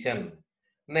 ovulation.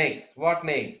 Next, what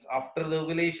next? After the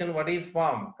ovulation, what is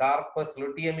formed? Corpus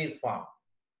luteum is formed.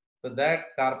 So that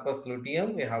corpus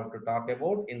luteum we have to talk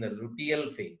about in the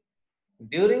luteal phase.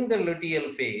 During the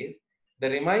luteal phase, the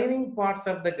remaining parts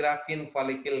of the graffian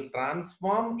follicle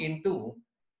transform into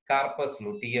corpus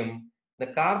luteum. The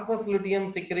corpus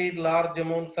luteum secrete large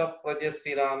amounts of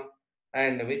progesterone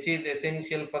and which is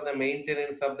essential for the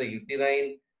maintenance of the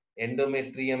uterine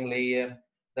endometrium layer.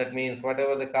 That means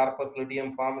whatever the corpus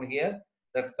luteum formed here,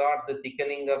 that starts the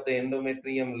thickening of the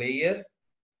endometrium layers,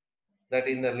 that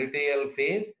in the luteal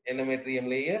phase, endometrium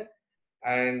layer,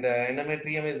 and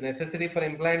endometrium is necessary for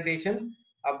implantation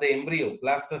of the embryo,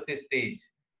 blastocyst stage,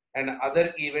 and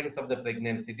other events of the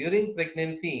pregnancy. During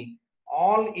pregnancy,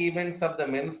 all events of the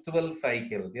menstrual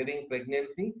cycle, during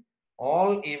pregnancy,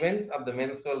 all events of the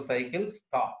menstrual cycle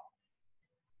stop.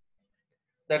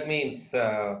 That means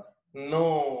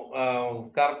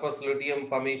no corpus luteum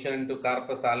formation into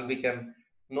corpus albicans,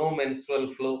 no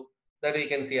menstrual flow. That we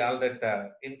can see all that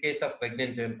in case of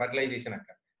pregnancy and fertilization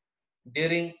occurs.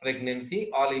 During pregnancy,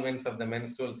 all events of the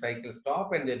menstrual cycle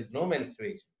stop and there is no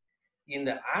menstruation. In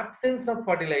the absence of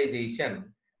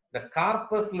fertilization, the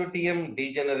corpus luteum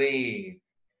degenerates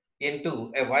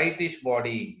into a whitish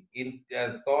body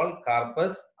as called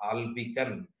corpus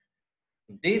albicans.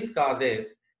 This causes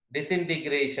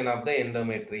disintegration of the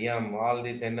endometrium. All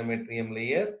this endometrium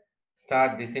layer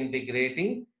start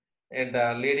disintegrating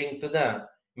and leading to the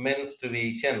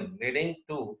menstruation, leading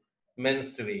to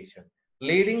menstruation.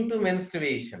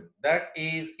 That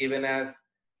is given as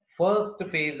first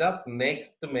phase of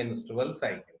next menstrual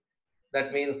cycle.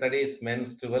 That means that is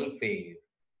menstrual phase.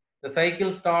 The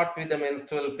cycle starts with the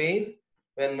menstrual phase.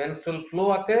 When menstrual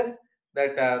flow occurs,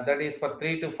 that is for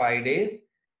 3 to 5 days.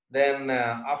 Then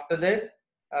after that,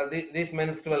 this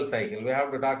menstrual cycle. We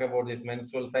have to talk about this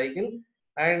menstrual cycle.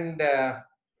 And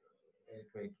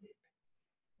wait.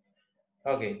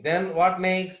 Okay. Then what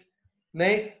next?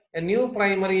 Next, a new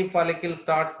primary follicle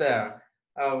starts the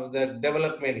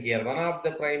development here. One of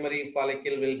the primary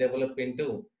follicle will develop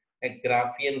into a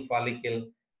graffian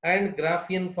follicle, and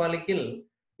graffian follicle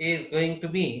is going to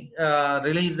be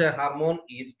release the hormone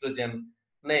estrogen.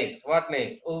 Next, what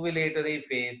next? Ovulatory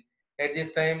phase. At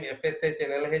this time, FSH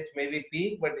and LH may be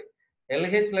peak, but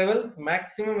LH levels,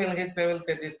 maximum LH levels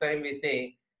at this time we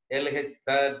say LH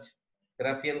surge,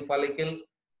 graffian follicle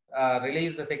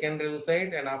release the secondary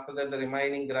oocyte, and after that the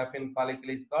remaining graffian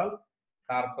follicle is called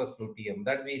corpus luteum.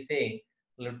 That we say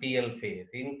luteal phase.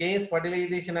 In case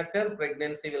fertilization occur,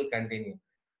 pregnancy will continue.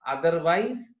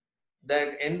 Otherwise,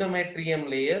 that endometrium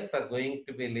layers are going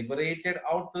to be liberated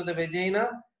out through the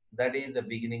vagina. That is the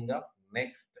beginning of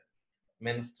next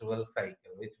menstrual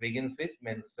cycle, which begins with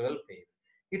menstrual phase.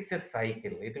 It's a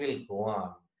cycle. It will go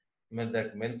on.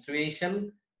 That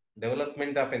menstruation,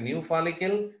 development of a new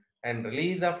follicle, and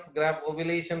release of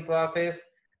ovulation process,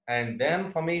 and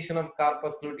then formation of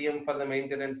corpus luteum for the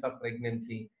maintenance of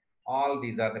pregnancy. All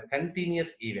these are the continuous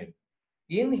events.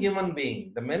 In human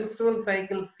being, the menstrual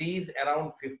cycle sees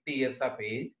around 50 years of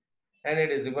age, and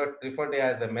it is referred to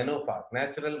as a menopause,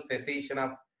 natural cessation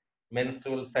of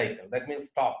menstrual cycle. That means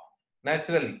stop.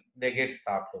 Naturally, they get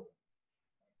stopped.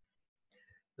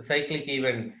 The cyclic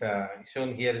events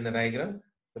shown here in the diagram.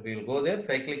 So we will go there.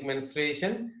 Cyclic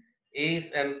menstruation is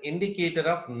an indicator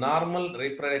of normal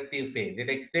reproductive phase. It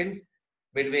extends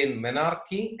between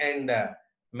menarche and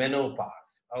menopause.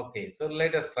 Okay, so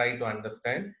let us try to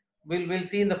understand. We'll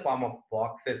see in the form of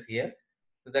boxes here.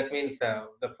 So that means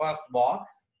the first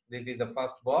box. This is the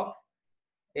first box.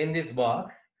 In this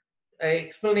box,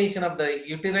 explanation of the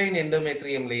uterine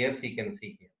endometrium layers you can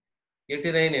see here.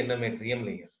 Uterine endometrium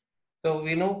layers. So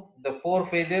we know the 4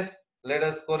 phases. Let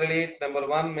us correlate. Number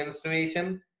 1,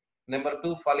 menstruation. Number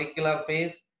 2, follicular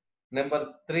phase.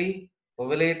 Number 3,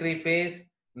 ovulatory phase.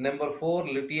 Number 4,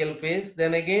 luteal phase.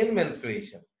 Then again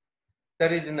menstruation.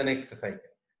 That is in the next cycle.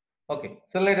 Okay,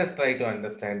 so let us try to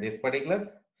understand this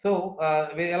particular. So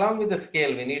along with the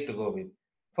scale we need to go with.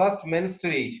 First,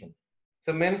 menstruation.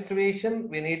 So menstruation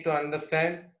we need to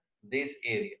understand this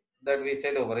area that we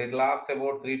said over. It lasts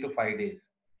about 3 to 5 days.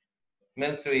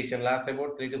 Menstruation lasts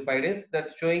about 3 to 5 days.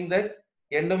 That's showing that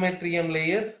endometrium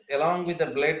layers along with the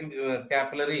blood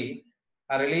capillaries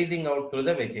are releasing out through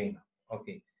the vagina.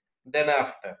 Okay. Then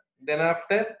after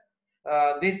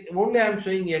this only I am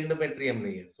showing endometrium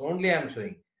layers. Only I am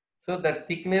showing. So the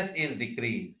thickness is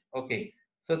decreased. Okay.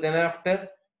 So then after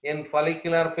in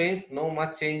follicular phase, no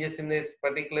much changes in this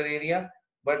particular area.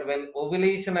 But when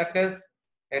ovulation occurs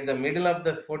at the middle of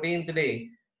the 14th day,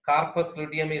 corpus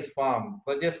luteum is formed.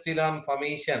 Progesterone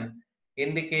formation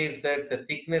indicates that the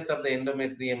thickness of the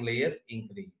endometrium layers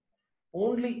increase.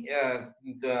 Only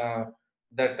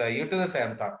that uterus I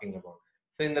am talking about.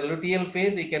 So in the luteal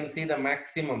phase, you can see the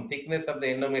maximum thickness of the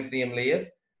endometrium layers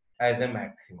as the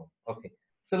maximum. Okay.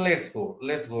 So let's go.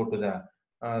 Let's go to the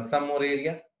some more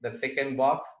area. The second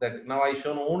box that now I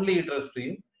shown only uterus to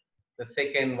you. The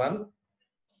second one.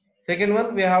 Second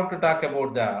one, we have to talk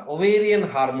about the ovarian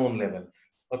hormone levels.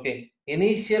 Okay.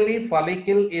 Initially,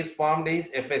 follicle is formed as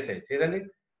FSH, isn't it?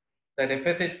 That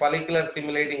FSH, follicular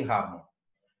stimulating hormone.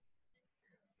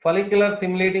 Follicular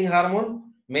stimulating hormone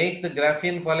makes the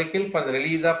graffian follicle for the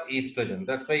release of estrogen.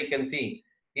 That's why you can see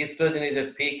estrogen is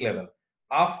at peak level.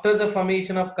 After the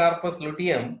formation of corpus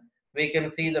luteum, we can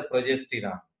see the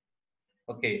progesterone.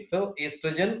 Okay, so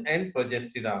estrogen and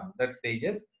progesterone, that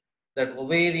stages that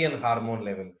ovarian hormone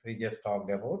levels we just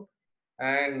talked about.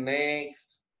 And next,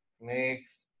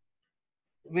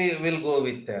 we will go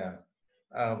with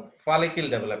follicle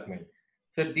development.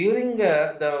 So during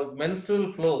the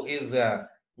menstrual flow is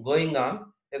going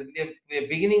on, the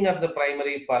beginning of the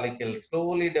primary follicle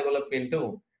slowly develop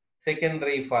into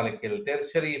secondary follicle,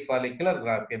 tertiary follicle or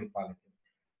graffian follicle.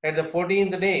 At the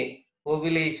 14th day,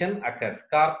 ovulation occurs.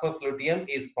 Corpus luteum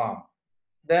is formed.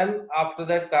 Then after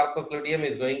that, corpus luteum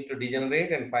is going to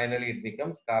degenerate and finally it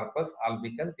becomes corpus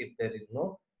albicans if there is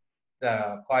no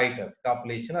the coitus,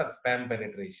 copulation or sperm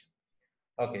penetration.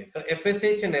 Okay, so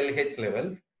FSH and LH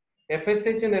levels.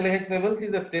 FSH and LH levels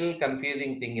is a still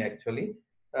confusing thing actually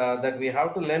that we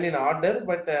have to learn in order,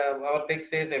 but our text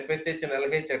says FSH and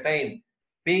LH attain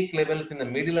peak levels in the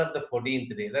middle of the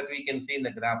 14th day. That we can see in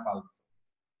the graph also.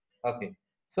 Okay,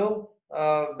 so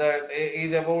that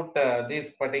is about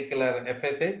this particular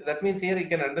FSH. That means here you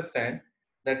can understand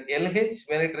that LH,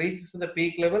 when it reaches to the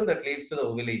peak level, that leads to the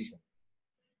ovulation.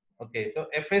 Okay, so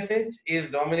FSH is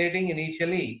dominating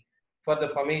initially for the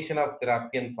formation of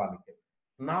graffian follicle.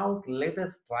 Now let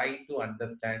us try to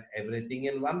understand everything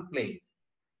in one place.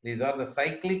 These are the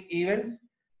cyclic events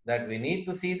that we need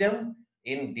to see them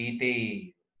in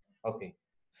detail. Okay,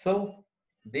 so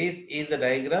this is the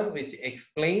diagram which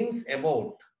explains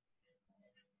about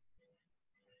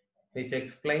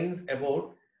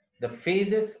the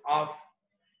phases of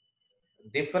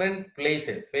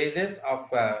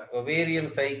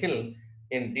ovarian cycle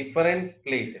in different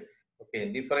places. Okay,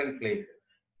 in different places.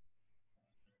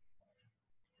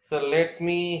 So let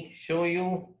me show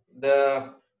you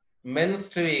the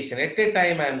menstruation. At a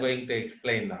time, I am going to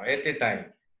explain now. At a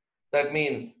time. That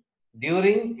means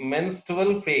during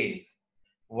menstrual phase,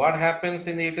 what happens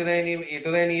in the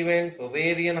uterine events,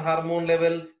 ovarian hormone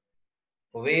levels,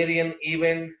 ovarian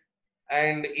events,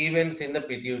 and events in the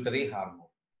pituitary hormone.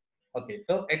 Okay,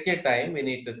 so at a time we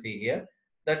need to see here.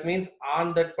 That means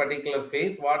on that particular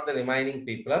phase, what the remaining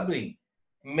people are doing.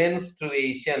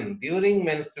 Menstruation. During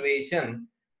menstruation,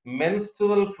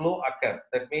 menstrual flow occurs.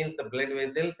 That means the blood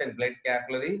vessels and blood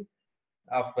capillaries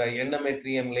of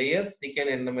endometrium layers, thickened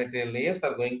endometrial layers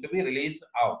are going to be released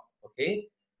out. Okay,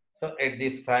 so at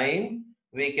this time,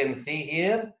 we can see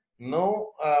here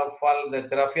no the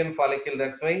graffian follicle.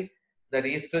 That's why that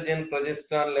estrogen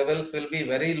progesterone levels will be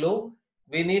very low.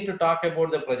 We need to talk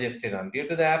about the progesterone. Due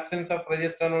to the absence of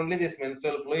progesterone only, this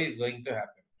menstrual flow is going to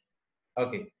happen.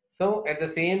 Okay, so at the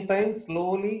same time,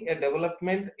 slowly a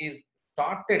development is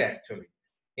started actually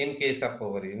in case of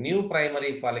ovary. New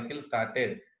primary follicle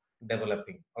started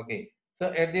developing. Okay, so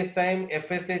at this time,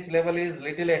 FSH level is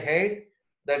little ahead.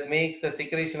 That makes the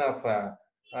secretion of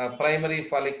primary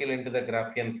follicle into the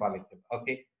graffian follicle.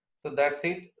 Okay, so that's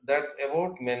it. That's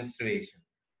about menstruation.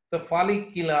 So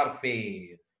follicular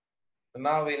phase. So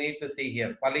now we need to see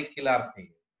here follicular phase.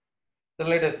 So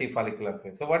let us see follicular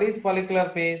phase. So what is follicular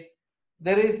phase?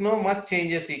 There is no much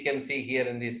changes you can see here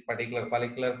in this particular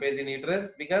follicular phase in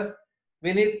uterus because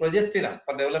we need progesterone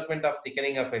for development of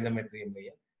thickening of endometrium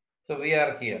layer. So we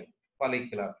are here,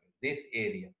 follicular phase, this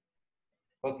area.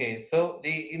 Okay, so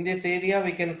in this area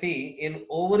we can see in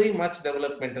ovary much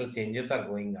developmental changes are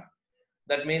going on.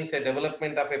 That means a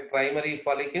development of a primary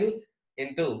follicle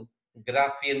into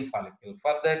graffian follicle.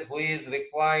 For that, who is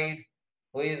required?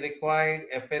 Who is required?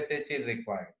 FSH is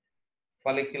required.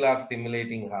 follicular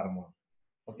stimulating hormone.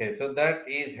 Okay, so that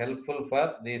is helpful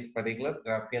for this particular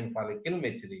graffian follicle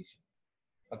maturation.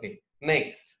 Okay,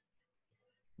 next,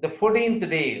 the 14th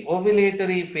day,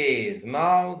 ovulatory phase.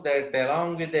 Now that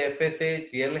along with the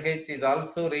FSH, LH is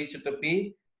also reached to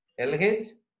peak. LH,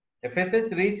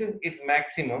 FSH reaches its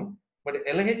maximum, but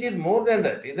LH is more than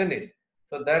that, isn't it?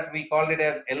 So that we call it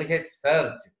as LH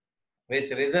surge, which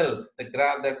results the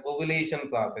that ovulation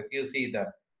process. You see that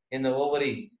in the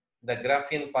ovary, the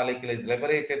graffian follicle is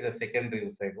liberated the secondary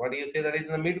oocyte. What do you say? That is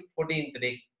in the mid 14th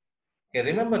day. Okay,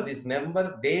 remember this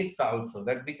number dates also.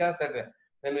 That because that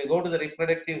when we go to the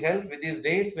reproductive health with these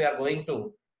dates, we are going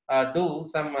to do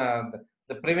some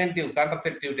the preventive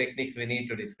contraceptive techniques we need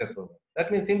to discuss over.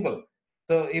 That means simple.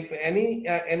 So if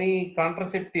any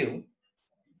contraceptive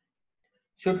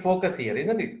should focus here,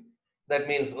 isn't it? That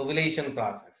means ovulation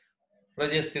process,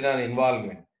 progesterone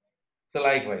involvement. So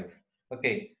likewise,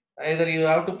 okay, either you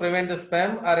have to prevent the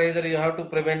sperm, or either you have to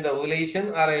prevent the ovulation,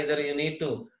 or either you need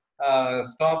to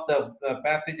stop the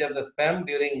passage of the sperm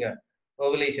during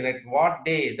ovulation. At what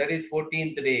day? That is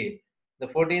 14th day. The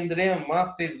 14th day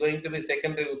must is going to be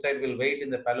secondary oocyte will wait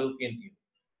in the fallopian tube.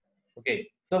 Okay,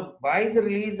 so by the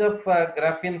release of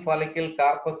graffian follicle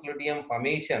corpus luteum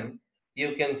formation,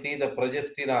 you can see the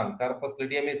progesterone. Corpus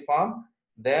luteum is formed.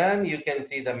 Then you can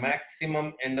see the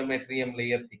maximum endometrium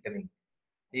layer thickening.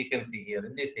 You can see here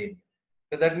in this area.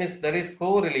 So that means that is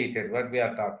correlated what we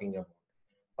are talking about.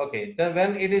 Okay, so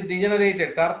when it is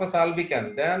degenerated, corpus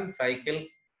albicans, then cycle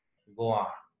go on.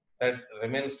 That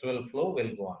menstrual flow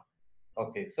will go on.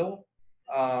 Okay, so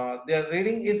the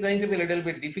reading is going to be a little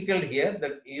bit difficult here.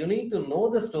 That you need to know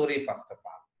the story first of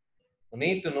all. You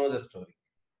need to know the story.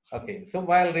 Okay, so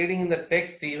while reading in the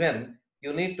text, even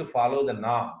you need to follow the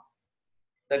norms.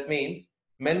 That means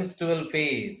menstrual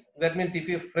phase. That means if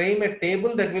you frame a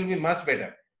table, that will be much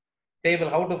better. Table,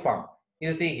 how to form?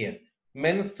 You see here,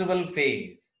 menstrual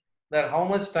phase. That how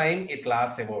much time it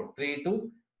lasts, about 3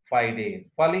 to 5 days.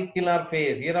 Follicular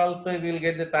phase. Here also we will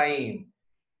get the time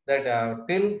that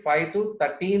till 5 to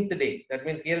 13th day. That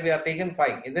means here we are taken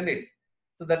 5, isn't it?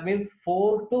 So that means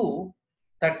 4 to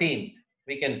 13th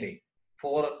we can take.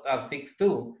 4 or 6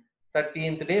 to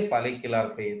 13th day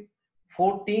follicular phase.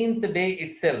 14th day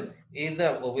itself is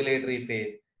the ovulatory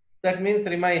phase. That means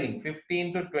remaining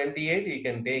 15 to 28 you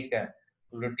can take a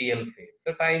luteal phase.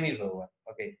 So time is over.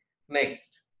 Okay. Next,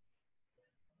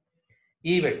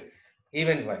 events,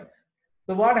 event wise.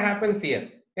 So what happens here?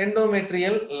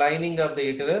 Endometrial lining of the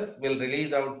uterus will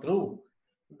release out through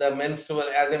the menstrual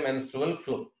as a menstrual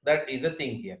flow. That is the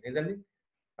thing here, isn't it?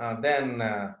 Then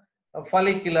a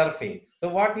follicular phase. So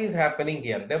what is happening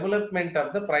here? Development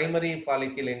of the primary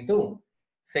follicle into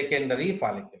secondary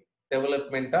follicle.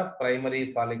 Development of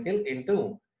primary follicle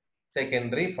into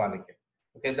secondary follicle.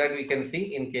 Okay, that we can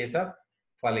see in case of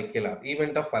follicular,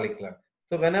 event of follicular.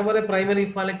 So whenever a primary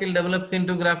follicle develops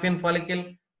into graffian follicle,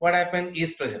 what happened?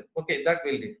 Estrogen. Okay, that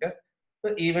we'll discuss.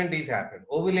 The event is happened.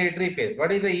 Ovulatory phase.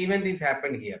 What is the event is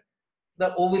happened here?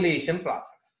 The ovulation process.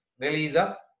 Release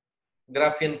of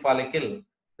graffian follicle.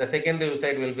 The secondary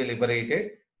oocyte will be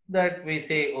liberated. That we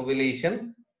say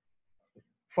ovulation.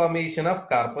 Formation of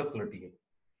corpus luteum.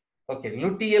 Okay,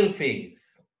 luteal phase.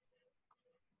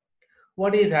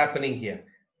 What is happening here?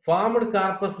 Formed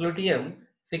corpus luteum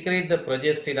secrete the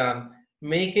progesterone,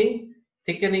 making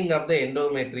thickening of the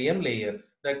endometrium layers.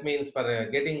 That means for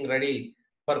getting ready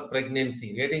for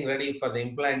pregnancy, getting ready for the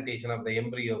implantation of the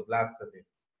embryo blastocyst.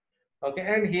 Okay,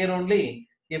 and here only,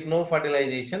 if no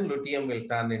fertilization, luteum will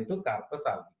turn into corpus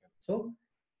albicans. So,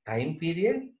 time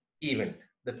period, event,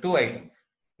 the two items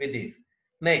with this.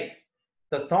 Next,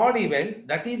 the third event,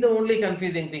 that is the only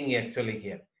confusing thing actually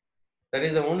here. That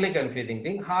is the only confusing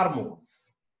thing, hormones.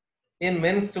 In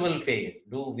menstrual phase,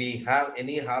 do we have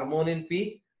any hormone in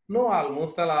peak? No,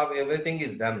 almost all of everything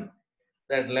is done.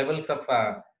 That levels of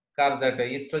that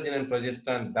estrogen and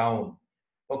progesterone down.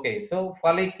 Okay, so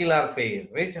follicular phase,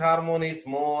 which hormone is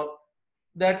more?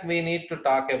 That we need to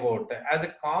talk about. As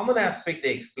a common aspect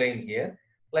they explained here,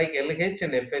 like LH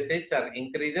and FSH are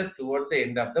increases towards the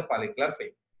end of the follicular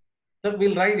phase. So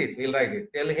we'll write it,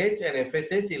 LH and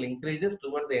FSH will increases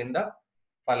towards the end of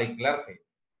follicular phase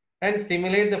and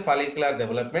stimulate the follicular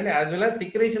development as well as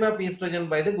secretion of estrogen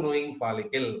by the growing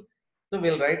follicle. So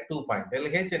we'll write 2 points.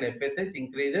 LH and FSH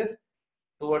increases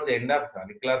towards the end of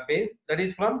follicular phase, that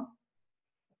is from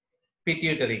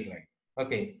pituitary gland.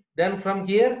 Okay. Then from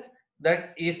here,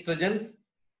 that estrogens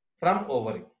from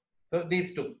ovary. So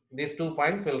these two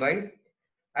points will write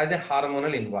as a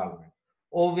hormonal involvement.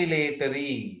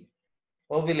 Ovulatory.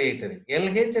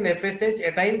 LH and FSH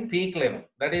attain peak level.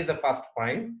 That is the first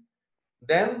point.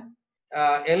 Then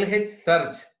LH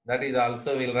surge That is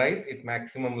also we'll write at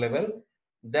maximum level.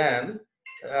 Then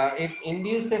it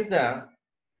induces the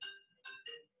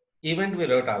event we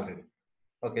wrote already.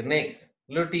 Okay, next,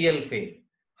 luteal phase,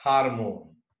 hormone.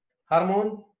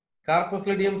 Hormone, corpus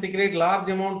luteum secrete large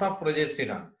amount of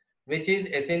progesterone, which is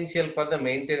essential for the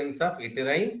maintenance of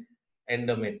uterine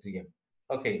endometrium.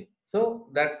 Okay, so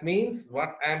that means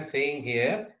what I am saying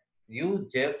here, you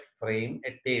just frame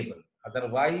a table.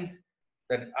 Otherwise,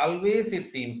 that always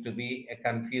it seems to be a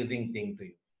confusing thing to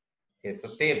you. Okay,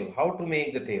 so table, how to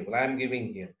make the table? I am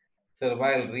giving here. So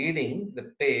while reading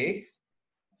the text,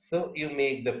 so you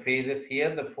make the phases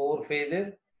here, the 4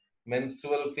 phases: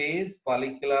 menstrual phase,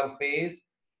 follicular phase,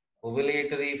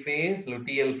 ovulatory phase,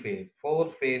 luteal phase.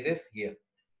 4 phases here.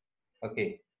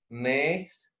 Okay.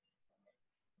 Next.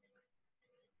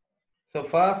 So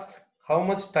first, how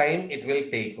much time it will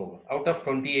take over? Out of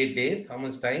 28 days, how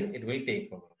much time it will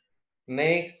take over?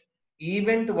 Next,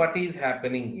 event, what is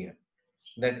happening here?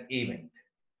 That event.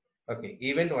 Okay,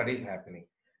 event, what is happening?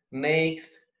 Next,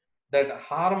 that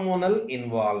hormonal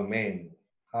involvement.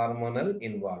 Hormonal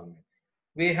involvement.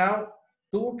 We have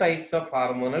two types of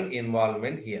hormonal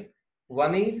involvement here.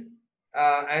 One is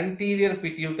anterior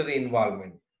pituitary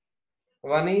involvement.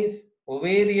 One is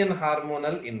ovarian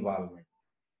hormonal involvement.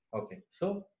 Okay,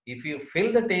 so if you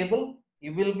fill the table,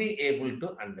 you will be able to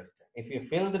understand. If you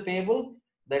fill the table,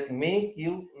 that make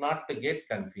you not to get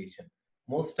confusion.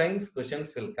 Most times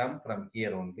questions will come from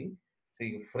here only. So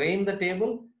you frame the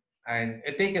table and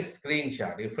take a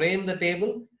screenshot. You frame the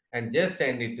table and just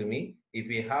send it to me. If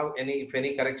you have any, if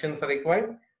any corrections are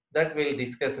required, that we'll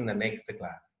discuss in the next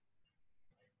class.